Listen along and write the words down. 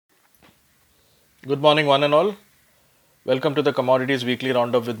Good morning, one and all. Welcome to the Commodities Weekly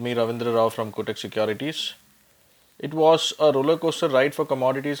Roundup with me, Ravindra Rao from COMEX Securities. It was a roller coaster ride for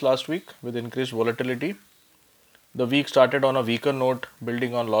commodities last week with increased volatility. The week started on a weaker note,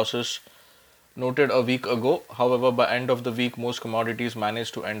 building on losses noted a week ago. However, by end of the week, most commodities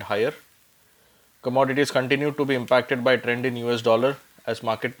managed to end higher. Commodities continued to be impacted by trend in US dollar as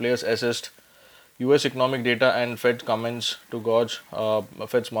market players assessed US economic data and Fed comments to gauge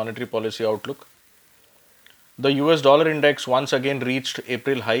Fed's monetary policy outlook. The US dollar index once again reached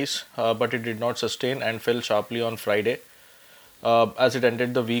April highs, but it did not sustain and fell sharply on Friday as it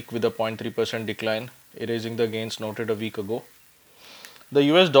ended the week with a 0.3% decline, erasing the gains noted a week ago. The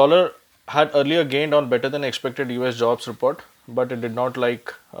US dollar had earlier gained on better than expected US jobs report, but it did not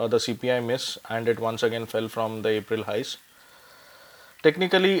like the CPI miss and it once again fell from the April highs.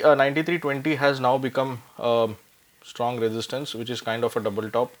 Technically, 93.20 has now become strong resistance, which is kind of a double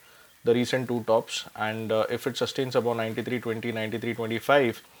top, the recent two tops, and if it sustains above 93.20,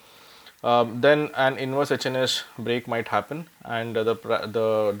 93.25, then an inverse HNS break might happen, and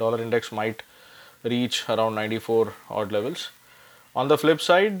the dollar index might reach around 94 odd levels. On the flip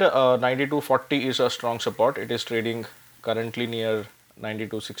side, 92.40 is a strong support. It is trading currently near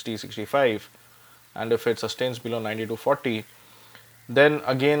 92.60, 65, and if it sustains below 92.40, then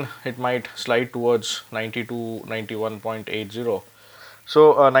again it might slide towards 92, 91.80.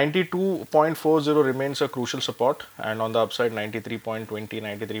 So 92.40 remains a crucial support, and on the upside 93.20,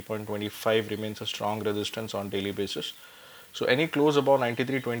 93.25 remains a strong resistance on daily basis. So any close above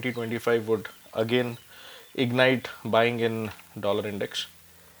 93.20-25 would again ignite buying in dollar index.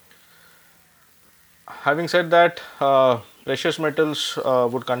 Having said that, precious metals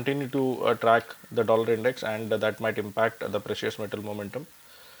would continue to track the dollar index, and that might impact the precious metal momentum.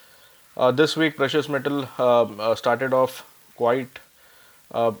 This week, precious metal started off quite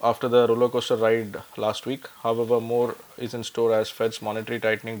after the roller coaster ride last week. However, more is in store as Fed's monetary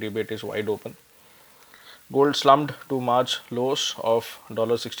tightening debate is wide open. Gold slumped to March lows of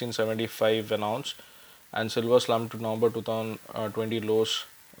 $16.75 an ounce, and silver slumped to November 2020 lows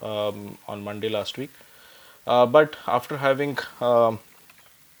on Monday last week. But after having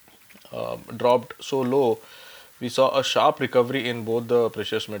dropped so low, we saw a sharp recovery in both the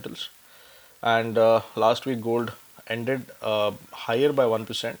precious metals. And last week, gold ended higher by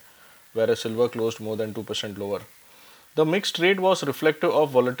 1%, whereas silver closed more than 2% lower. The mixed trade was reflective of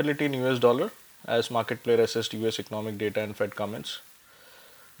volatility in US dollar as market player assessed US economic data and Fed comments.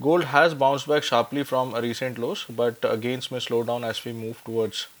 Gold has bounced back sharply from recent lows, but gains may slow down as we move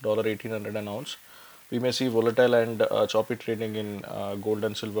towards $1800 an ounce. We may see volatile and choppy trading in gold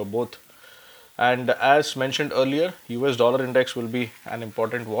and silver both. And as mentioned earlier, US dollar index will be an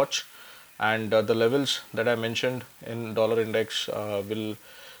important watch, and the levels that I mentioned in dollar index will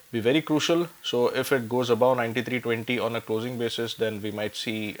be very crucial. So if it goes above 93.20 on a closing basis, then we might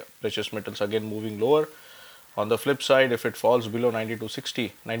see precious metals again moving lower. On the flip side, if it falls below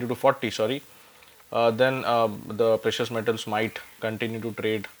 92.60, 92.40, sorry, then the precious metals might continue to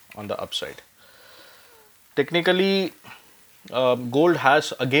trade on the upside. Technically, gold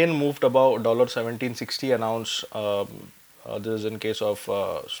has again moved above $17.60 an ounce. This is in case of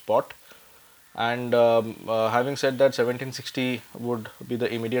spot. And having said that, 1760 would be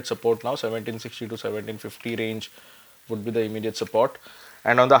the immediate support now. 1760 to 1750 range would be the immediate support.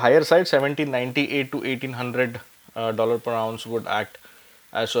 And on the higher side, 1798 to 1800 dollar per ounce would act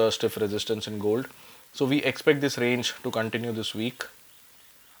as a stiff resistance in gold. So we expect this range to continue this week.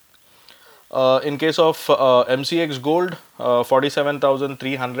 In case of MCX gold,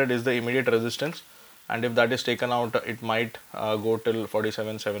 47,300 is the immediate resistance, and if that is taken out, it might go till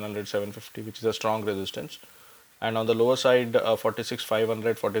 47,700, 750, which is a strong resistance. And on the lower side,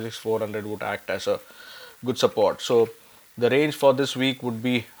 46,500, 46,400 would act as a good support. So the range for this week would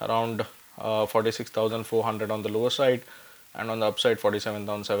be around 46,400 on the lower side, and on the upside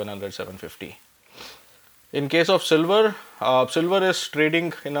 47,700, 750. In case of silver, silver is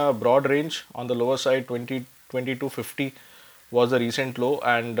trading in a broad range. On the lower side, 2250 was the recent low,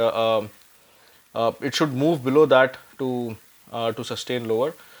 and it should move below that to sustain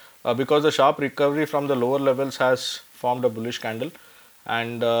lower, because the sharp recovery from the lower levels has formed a bullish candle,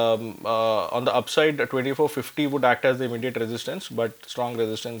 and on the upside 2450 would act as the immediate resistance, but strong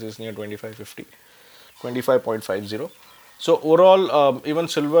resistance is near 2550, 25.50. So overall, even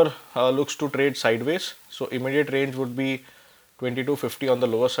silver looks to trade sideways. So immediate range would be 2250 on the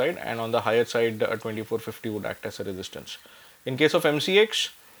lower side, and on the higher side 2450 would act as a resistance. In case of MCX,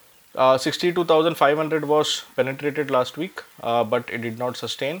 62,500 was penetrated last week, but it did not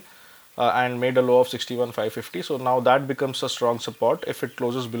sustain and made a low of 61,550. So now that becomes a strong support. If it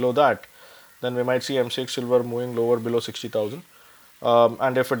closes below that, then we might see MCX silver moving lower below 60,000.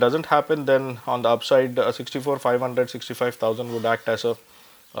 And if it doesn't happen, then on the upside, 64,500, 65,000 would act as a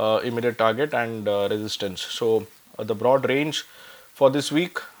immediate target and resistance. So the broad range for this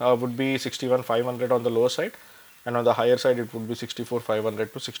week would be 61,500 on the lower side, and on the higher side it would be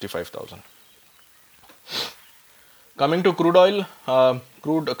 64,500 to 65,000. Coming to crude oil,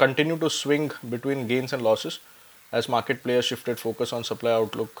 crude continued to swing between gains and losses as market players shifted focus on supply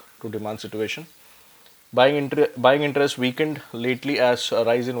outlook to demand situation. Buying interest weakened lately as a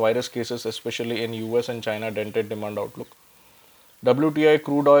rise in virus cases, especially in US and China, dented demand outlook. WTI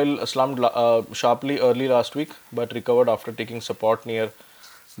crude oil slumped sharply early last week but recovered after taking support near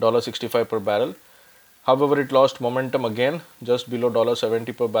 $65 per barrel. However, it lost momentum again just below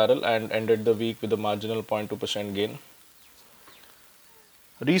 $70 per barrel and ended the week with a marginal 0.2% gain.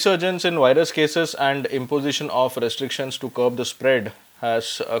 Resurgence in virus cases and imposition of restrictions to curb the spread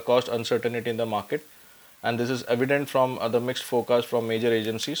has caused uncertainty in the market, and this is evident from the mixed forecast from major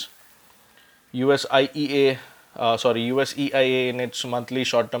agencies. US EIA in its monthly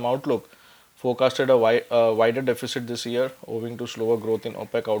short-term outlook forecasted a wider deficit this year owing to slower growth in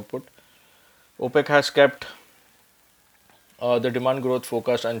OPEC output. OPEC has kept the demand growth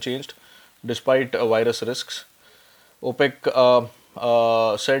forecast unchanged despite virus risks. OPEC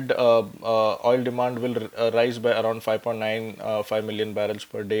said oil demand will rise by around 5.95 million barrels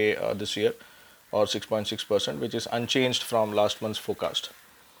per day this year, or 6.6%, which is unchanged from last month's forecast.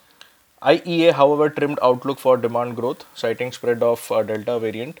 IEA, however, trimmed outlook for demand growth, citing spread of Delta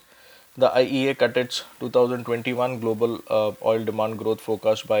variant. The IEA cut its 2021 global oil demand growth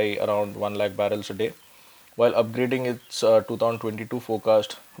forecast by around 1 lakh barrels a day, while upgrading its 2022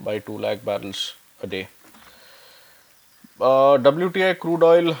 forecast by 2 lakh barrels a day. WTI crude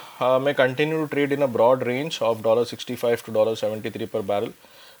oil may continue to trade in a broad range of $65 to $73 per barrel,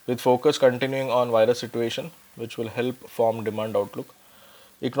 with focus continuing on virus situation, which will help form demand outlook.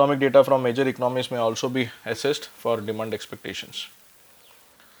 Economic data from major economies may also be assessed for demand expectations.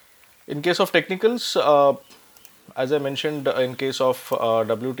 In case of technicals, as I mentioned, in case of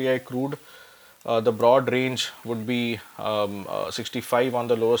WTI crude, the broad range would be 65 on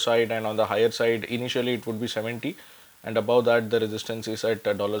the lower side, and on the higher side, initially it would be 70, and above that the resistance is at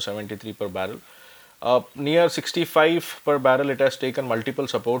 $73 per barrel. Near 65 per barrel, it has taken multiple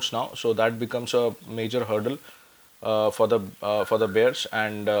supports now, so that becomes a major hurdle for the bears,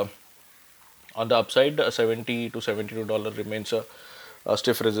 and on the upside, $70 to $72 remains a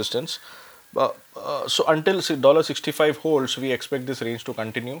stiff resistance. So until $65 holds, we expect this range to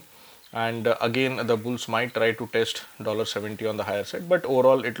continue, and again the bulls might try to test $70 on the higher side, but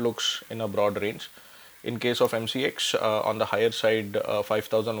overall it looks in a broad range. In case of MCX, on the higher side,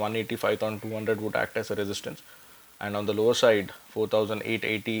 5,180, 5,200 would act as a resistance, and on the lower side,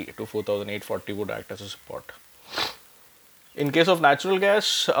 4,880 to 4,840 would act as a support. In case of natural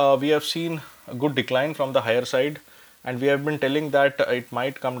gas, we have seen a good decline from the higher side, and we have been telling that it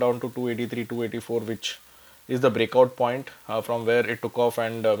might come down to 283, 284, which is the breakout point from where it took off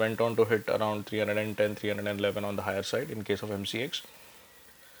and went on to hit around 310, 311 on the higher side in case of MCX.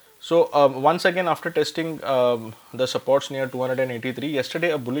 So once again, after testing the supports near 283,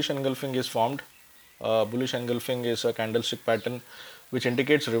 yesterday a bullish engulfing is formed. Bullish engulfing is a candlestick pattern which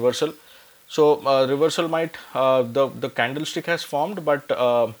indicates reversal. So reversal might, the candlestick has formed, but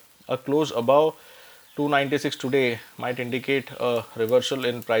a close above 296 today might indicate a reversal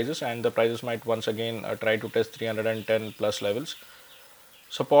in prices, and the prices might once again try to test 310 plus levels.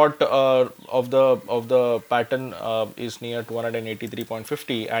 Support of the pattern is near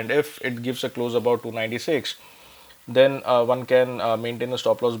 283.50, and if it gives a close about 296, then one can maintain a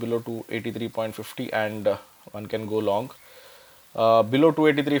stop loss below 283.50 and one can go long. Below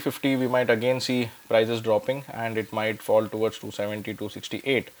 283.50, we might again see prices dropping, and it might fall towards 270,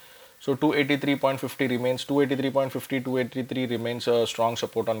 268. So 283.50 remains 283.50, 283 remains a strong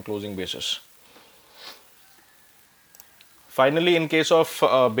support on closing basis. Finally, in case of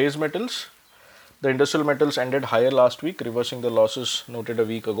base metals, the industrial metals ended higher last week, reversing the losses noted a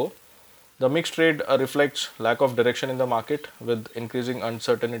week ago. The mixed trade reflects lack of direction in the market, with increasing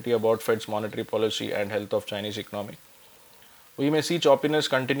uncertainty about Fed's monetary policy and health of Chinese economy. We may see choppiness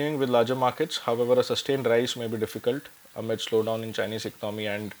continuing with larger markets. However, a sustained rise may be difficult amid slowdown in Chinese economy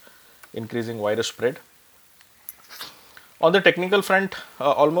and increasing virus spread. On the technical front,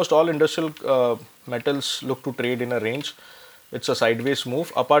 almost all industrial metals look to trade in a range. It's a sideways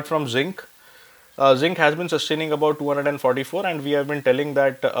move. Apart from zinc, zinc has been sustaining about 244, and we have been telling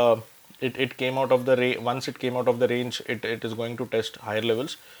that it came out of the range. Once it came out of the range, it is going to test higher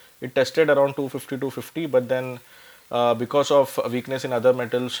levels. It tested around 250, 250, but then Because of weakness in other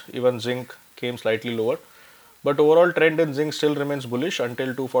metals, even zinc came slightly lower. But overall trend in zinc still remains bullish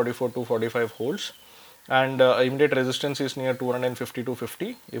until 244, 245 holds. And immediate resistance is near 250 to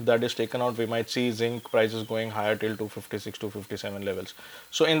 50. If that is taken out, we might see zinc prices going higher till 256 to 57 levels.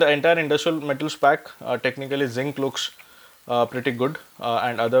 So in the entire industrial metals pack, technically zinc looks pretty good,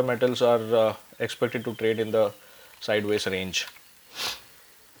 and other metals are expected to trade in the sideways range.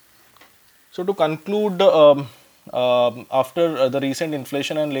 So to conclude, after the recent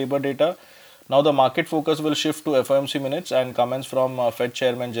inflation and labor data, now the market focus will shift to FOMC minutes and comments from Fed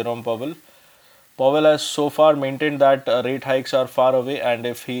Chairman Jerome Powell. Powell has so far maintained that rate hikes are far away, and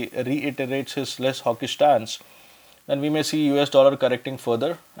if he reiterates his less hawkish stance, then we may see US dollar correcting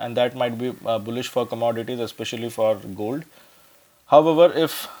further, and that might be bullish for commodities, especially for gold. However,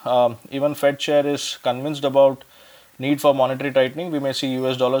 if even Fed chair is convinced about need for monetary tightening, we may see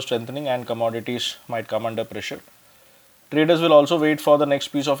US dollar strengthening and commodities might come under pressure. Traders will also wait for the next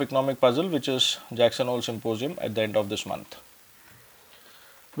piece of economic puzzle, which is Jackson Hole Symposium at the end of this month.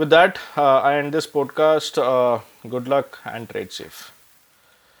 With that, I end this podcast. Good luck and trade safe.